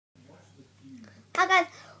Hi guys,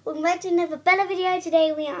 welcome back to another Bella video.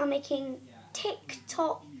 Today we are making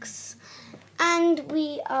TikToks and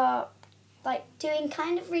we are like doing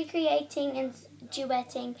kind of recreating and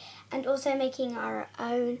duetting and also making our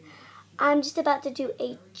own. I'm just about to do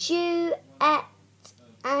a duet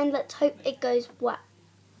and let's hope it goes well.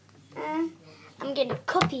 I'm going to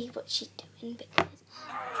copy what she's doing because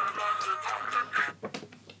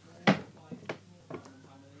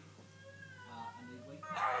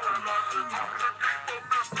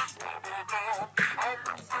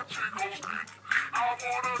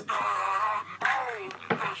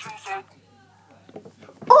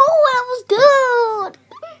oh, that was good!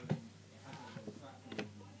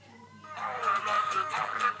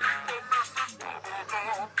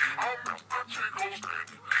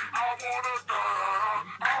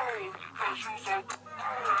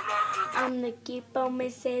 I'm the keep on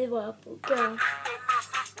missing wobble girl.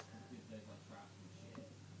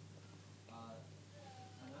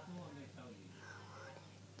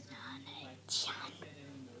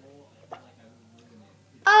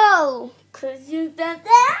 Oh, 'cause you done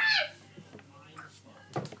that.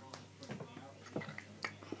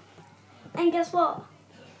 And guess what?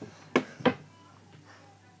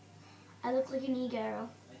 I look like an e-girl.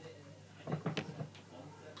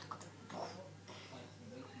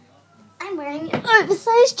 I'm wearing an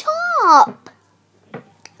oversized top. I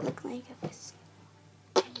look like a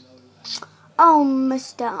oh,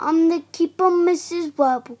 mister, I'm the keeper, Mrs.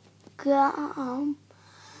 Bubblegum.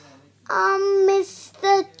 I'm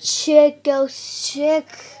Mr. Chico Chick.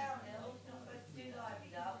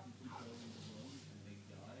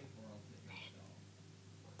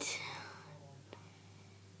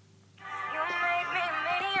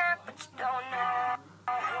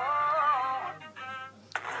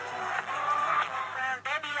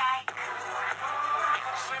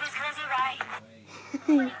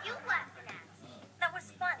 What are you laughing at? That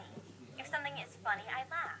was funny. If something is funny, I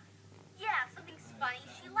laugh. Yeah, if something's funny,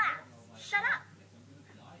 she laughs. Shut up.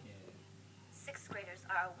 Sixth graders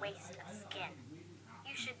are a waste of skin.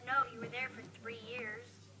 You should know you were there for 3 years.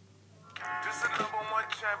 Just a #1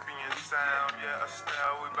 champion sound. Yeah,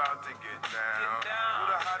 Estelle, we about to get down.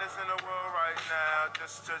 We're the hottest in the world right now.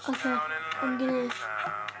 Just touched down in London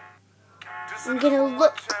town. I'm gonna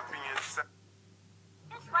look.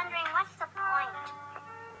 Just wondering, what's the point?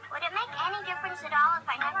 Would it make any difference at all if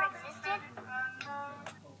I never existed?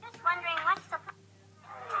 Just wondering, what's the point?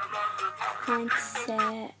 One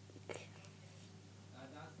sec.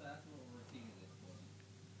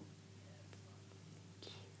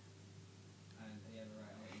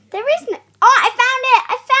 There isn't. Oh, I found it!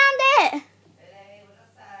 I found it!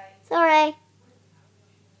 Sorry.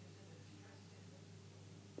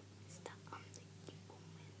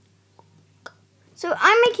 So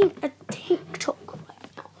I'm making a TikTok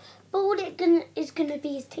right now, but what it is gonna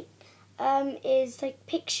be is like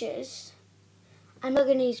pictures. I'm not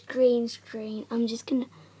gonna use green screen. I'm just gonna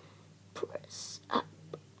press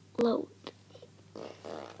upload.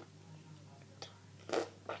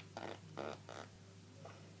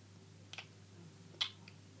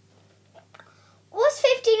 What's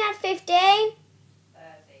 15 out of 50?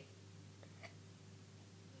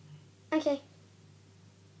 30. Okay.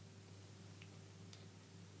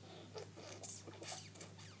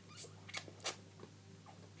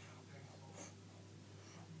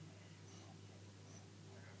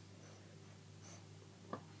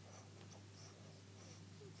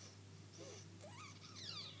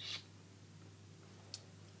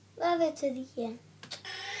 Love it to the end.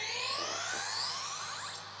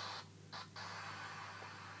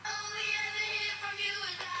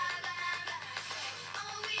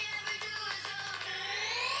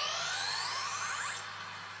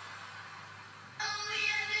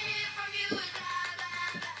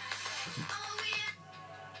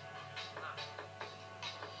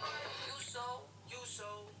 You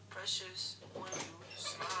so precious when you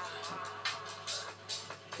smile.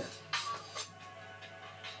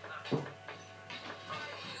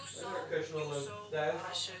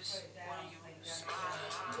 Precious when you smile.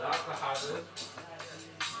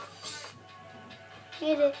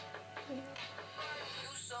 Hit it.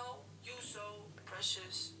 You so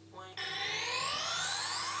precious when you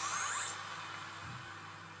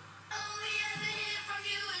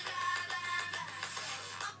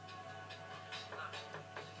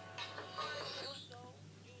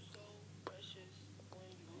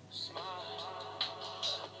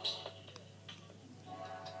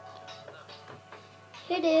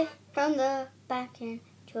Hit it from the back and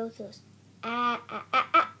show those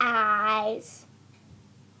eyes.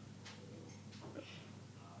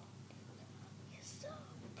 You're so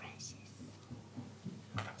precious.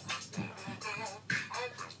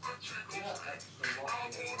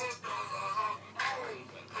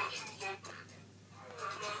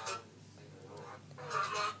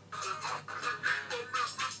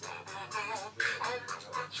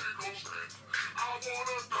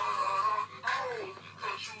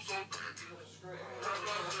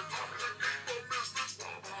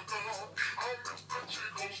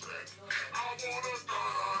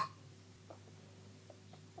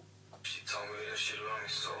 She told me that she loved me,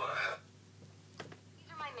 so I had. These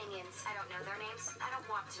are my minions. I don't know their names. I don't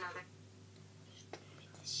want to know their.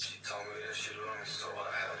 She told me that she loved me, so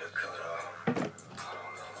I had to cut out. I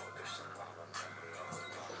don't know this about her.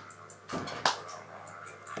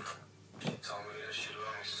 She told me that she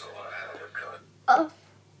loved me, so I had to cut. Oh.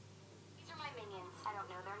 These are my minions. I don't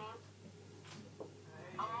know their names.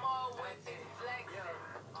 I'm always flexing.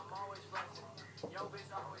 I'm always flexing. Yo,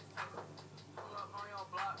 bitch, always texting. Pull up on your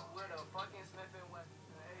block with a fucking Smith and Wesson.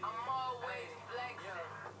 I'm always flexing.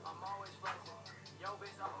 I'm always flexing. Yo,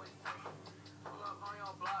 bitch, always texting. Pull up on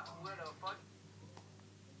your block with a fucking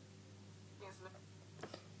Smith.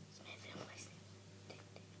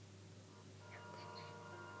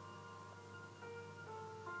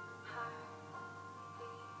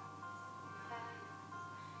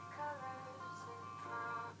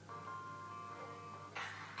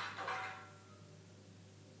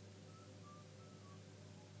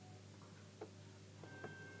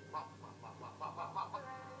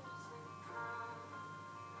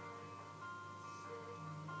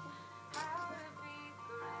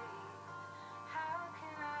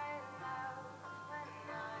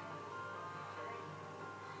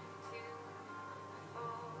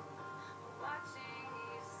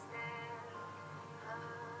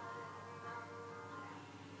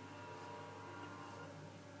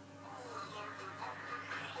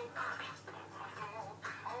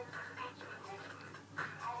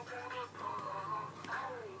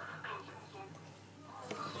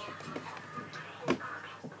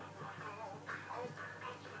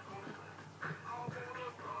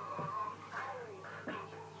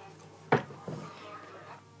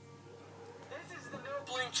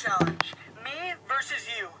 Challenge. Me versus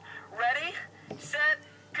you. Ready, set,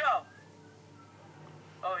 go.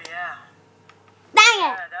 Oh yeah. Dang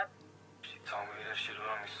it! That. She told me that she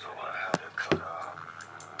loved me, so I had to cut out.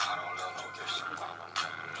 I don't love no bitch, so I don't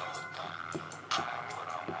never know about. I'm what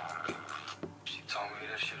I'm on. She told me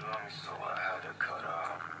that she loved me, so I had to cut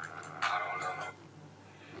out. I don't love no.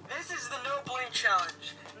 This is the no blink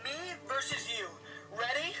challenge. Me versus you.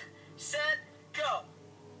 Ready, set, go.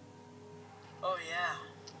 Oh yeah.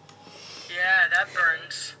 Yeah, that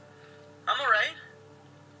burns. I'm alright.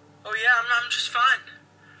 Oh yeah, I'm just fine.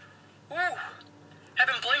 Ooh,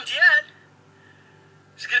 haven't blinked yet.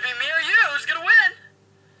 It's gonna be me or you who's gonna win.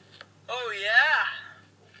 Oh yeah.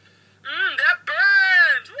 That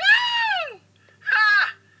burns. Woo!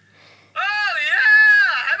 Ha! Oh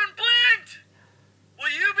yeah, haven't blinked. Will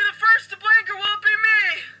you be the first to blink or will it be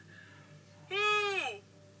me? Ooh,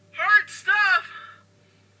 hard stuff.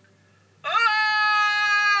 Oh!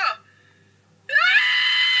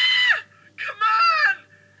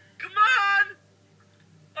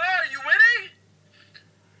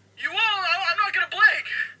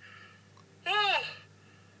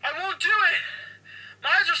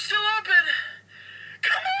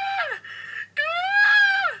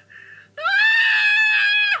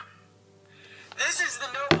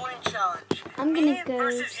 I'm gonna go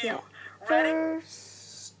to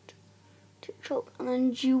first to choke and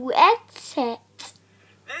then duet it.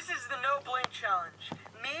 This is the no blink challenge.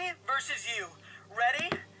 Me versus you. Ready,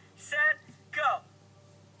 set, go.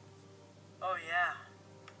 Oh yeah.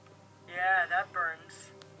 Yeah, that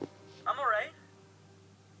burns. I'm alright.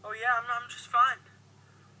 Oh yeah, I'm just fine.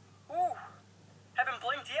 Ooh, haven't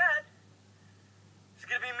blinked yet. It's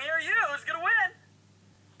gonna be me or you who's gonna win.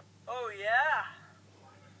 Oh yeah.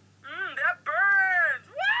 That burns!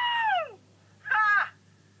 Woo! Ha!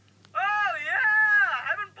 Oh yeah!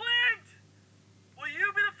 Haven't blinked! Will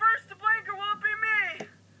you be the first to blink or will it be me?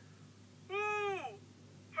 Ooh!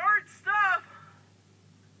 Hard stuff!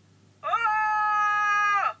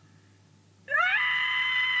 Oh!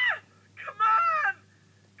 Ah! Come on!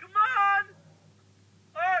 Come on!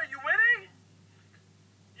 Oh, are you winning?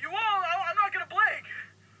 You won't! I'm not gonna blink!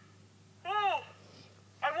 Oh!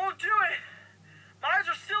 I won't do it! My eyes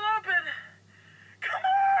are still open. Come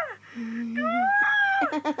on! Come on!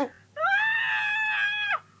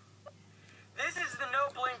 This is the no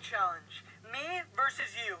blink challenge. Me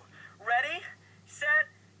versus you. Ready, set,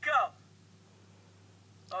 go.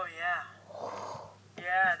 Oh yeah.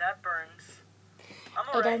 Yeah, that burns. I'm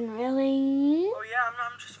It alright. doesn't really. Oh yeah,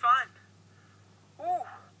 I'm just fine. Ooh.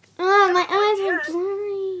 Oh, my Haven't blinked eyes are yet.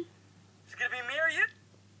 blurry.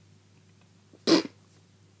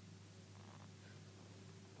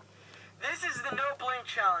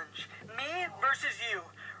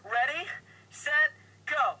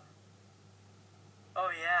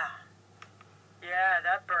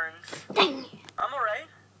 feelings. Dang. I'm alright.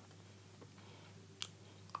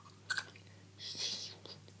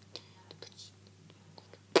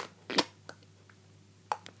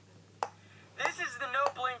 This is the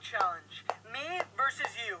no blink challenge. Me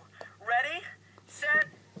versus you. Ready, set,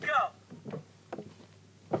 go.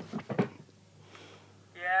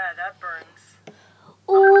 Yeah, that burns.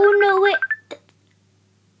 Oh no, it.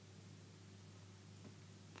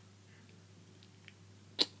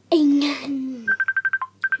 Amen.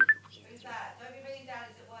 Who's that? Don't be ringing down,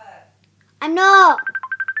 it's at work. I'm not.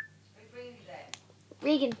 Who's ringing you then?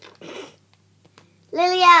 Regan.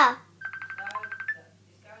 Lilia. No,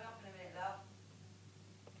 it's going off in a minute, love.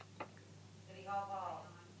 It's gonna be 8:30.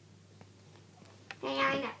 Hey, I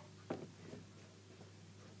know.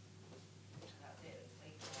 That's it,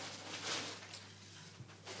 sleep.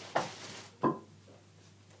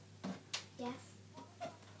 Yes.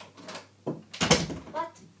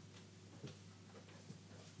 What?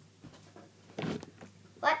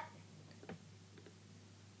 What?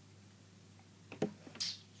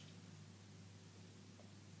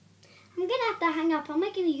 I'm gonna have to hang up. I'm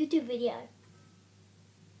making a YouTube video.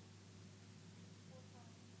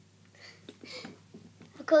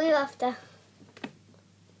 I'll call you after.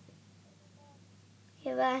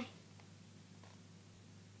 Okay, bye.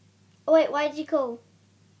 Oh wait, why did you call?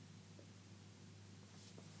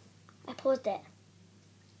 I paused it.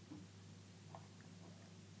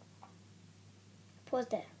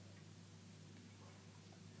 Paused it.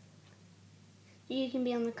 You can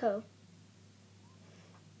be on the call.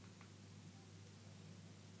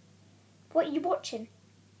 What are you watching?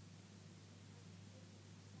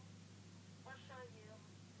 What show you?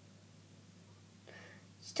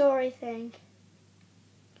 Story thing.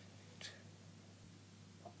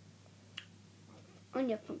 On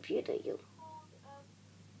your computer, you. It's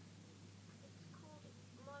called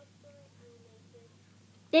My Story Animated.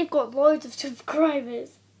 They've got loads of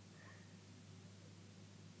subscribers.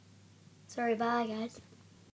 Sorry, bye guys.